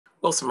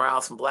Wilson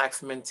Morales from Black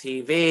Women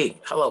TV.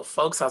 Hello,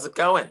 folks. How's it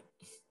going?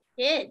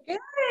 Good.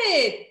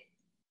 Good.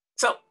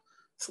 So,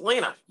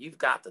 Celina, you've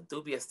got the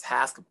dubious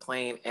task of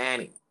playing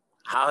Annie.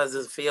 How does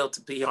it feel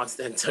to be on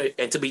and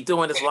to be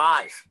doing this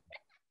live?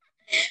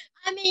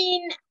 I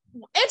mean,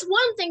 it's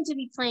one thing to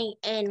be playing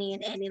Annie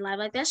and Annie live.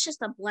 Like, that's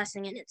just a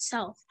blessing in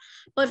itself.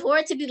 But for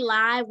it to be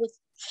live with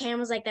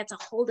cameras, like, that's a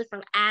whole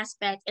different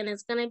aspect. And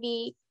it's going to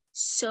be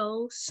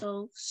so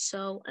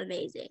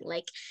amazing.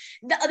 Like,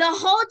 the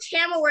whole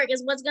camera work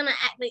is what's going to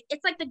actually,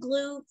 it's like the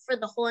glue for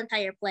the whole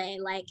entire play.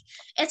 Like,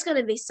 it's going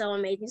to be so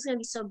amazing. It's going to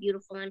be so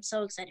beautiful. And I'm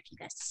so excited for you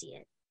guys to see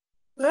it.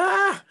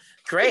 Ah,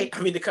 great.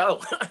 I mean,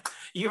 Nicole,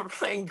 you were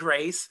playing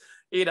Grace.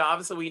 You know,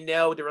 obviously we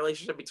know the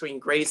relationship between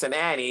Grace and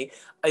Annie.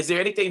 Is there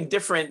anything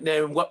different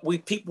than what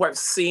people have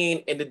seen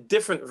in the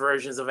different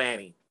versions of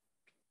Annie?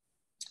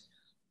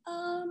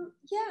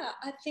 Yeah,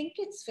 I think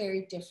it's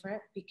very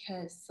different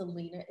because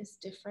Celina is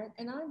different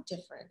and I'm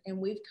different. And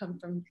we've come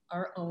from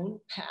our own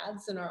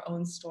paths and our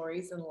own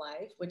stories in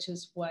life, which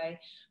is why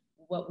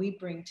what we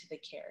bring to the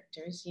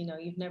characters. You know,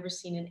 you've never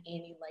seen an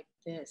Annie like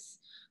this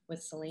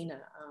with Celina.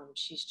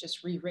 She's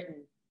just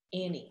rewritten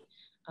Annie.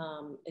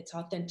 It's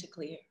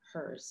authentically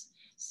hers.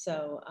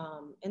 So,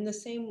 and the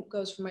same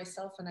goes for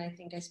myself, and I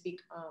think I speak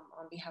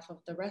on behalf of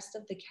the rest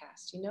of the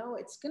cast. You know,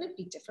 it's going to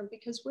be different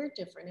because we're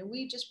different, and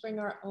we just bring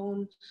our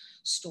own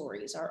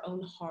stories, our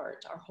own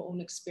heart, our own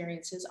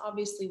experiences.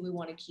 Obviously, we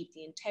want to keep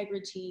the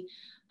integrity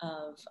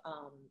of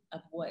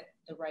what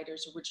the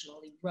writers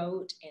originally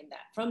wrote, and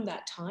that from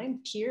that time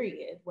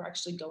period, we're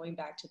actually going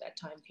back to that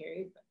time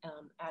period,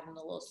 adding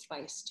a little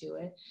spice to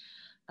it.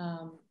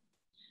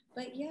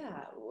 But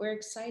yeah, we're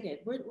excited.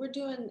 We're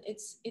doing,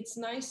 it's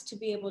nice to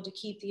be able to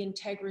keep the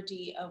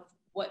integrity of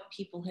what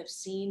people have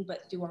seen,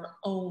 but through our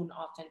own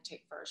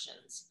authentic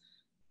versions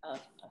of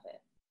it.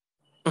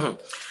 Mm-hmm.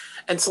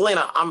 And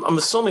Celina, I'm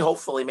assuming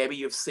hopefully maybe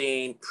you've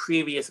seen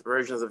previous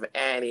versions of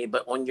Annie,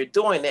 but when you're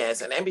doing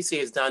this, and NBC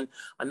has done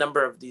a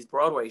number of these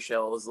Broadway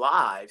shows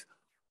live,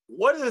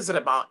 what is it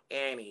about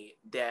Annie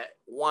that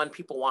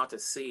people want to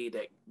see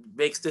that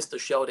makes this the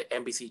show that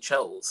NBC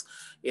chose?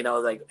 You know,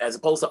 like as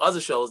opposed to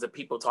other shows that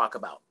people talk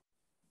about.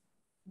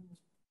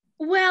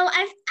 Well,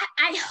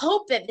 I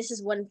hope that this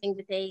is one thing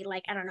that they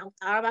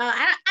thought about.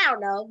 I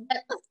don't know,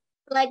 but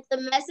like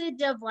the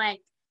message of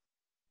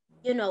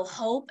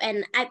hope,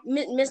 and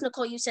Miss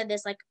Nicole, you said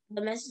this, like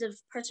the message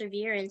of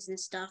perseverance and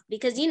stuff,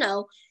 because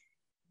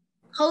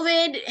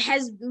COVID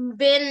has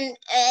been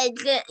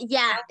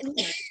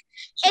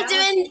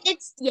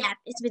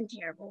it's been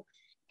terrible.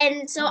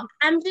 And so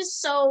I'm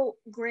just so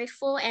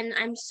grateful and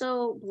I'm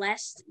so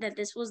blessed that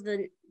this was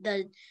the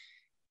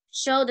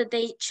show that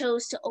they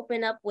chose to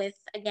open up with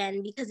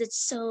again, because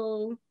it's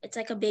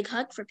like a big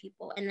hug for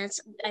people, and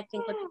that's I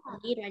think what people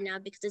need right now,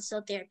 because it's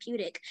so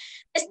therapeutic.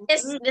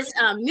 This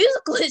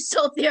musical is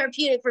so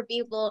therapeutic for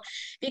people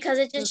because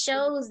it just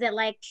shows that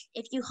like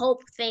if you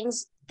hope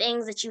things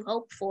that you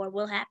hope for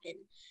will happen.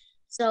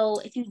 So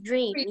if you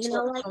dream,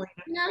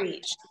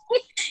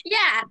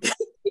 yeah.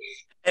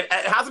 And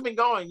how's it been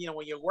going? You know,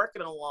 when you're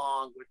working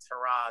along with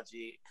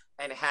Taraji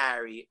and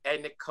Harry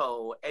and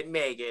Nicole and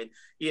Megan,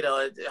 you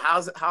know,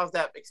 how's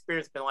that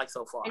experience been like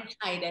so far? And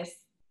Titus.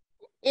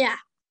 Yeah,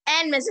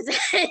 and Mrs.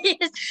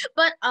 Titus.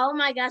 But oh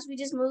my gosh, we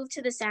just moved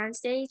to the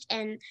soundstage,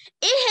 and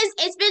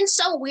it's been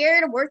so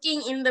weird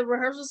working in the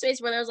rehearsal space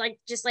where there's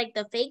just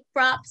the fake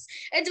props.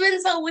 It's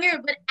been so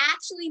weird, but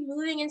actually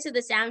moving into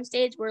the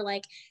soundstage where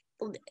like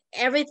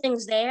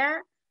everything's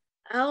there.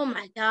 Oh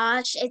my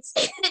gosh,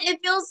 it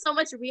feels so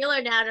much realer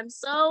now, and I'm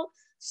so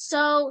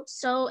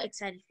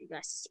excited for you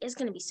guys to see. It's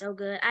gonna be so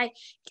good. I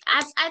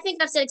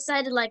think I've said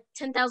excited like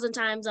 10,000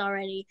 times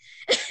already.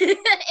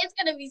 It's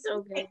gonna be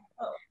so good.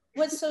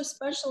 What's so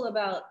special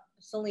about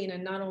Celina?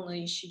 Not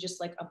only is she just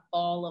like a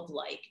ball of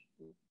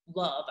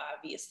love.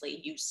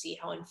 Obviously, you see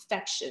how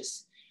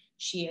infectious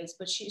she is,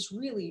 but she's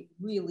really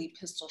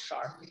pistol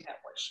sharp at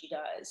what she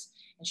does,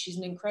 and she's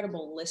an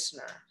incredible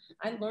listener.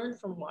 I learned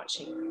from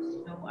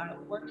watching,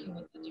 working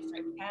with the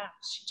different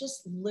casts. She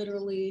just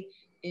literally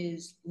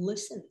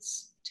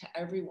listens to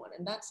everyone,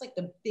 and that's like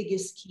the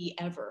biggest key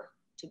ever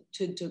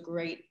to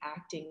great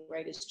acting,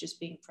 right? Is just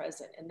being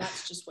present, and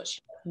that's just what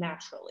she does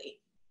naturally.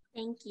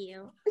 Thank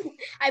you.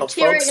 I'm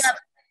tearing up.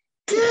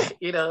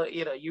 You know,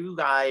 you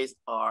guys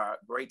are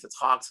great to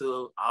talk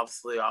to.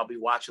 Obviously, I'll be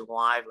watching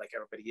live like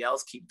everybody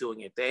else. Keep doing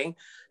your thing.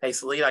 Hey,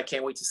 Celina, I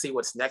can't wait to see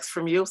what's next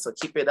from you. So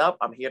keep it up.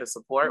 I'm here to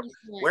support.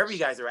 Wherever you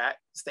guys are at,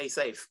 stay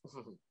safe.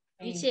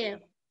 You too.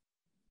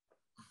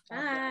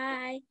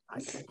 Bye.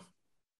 Bye.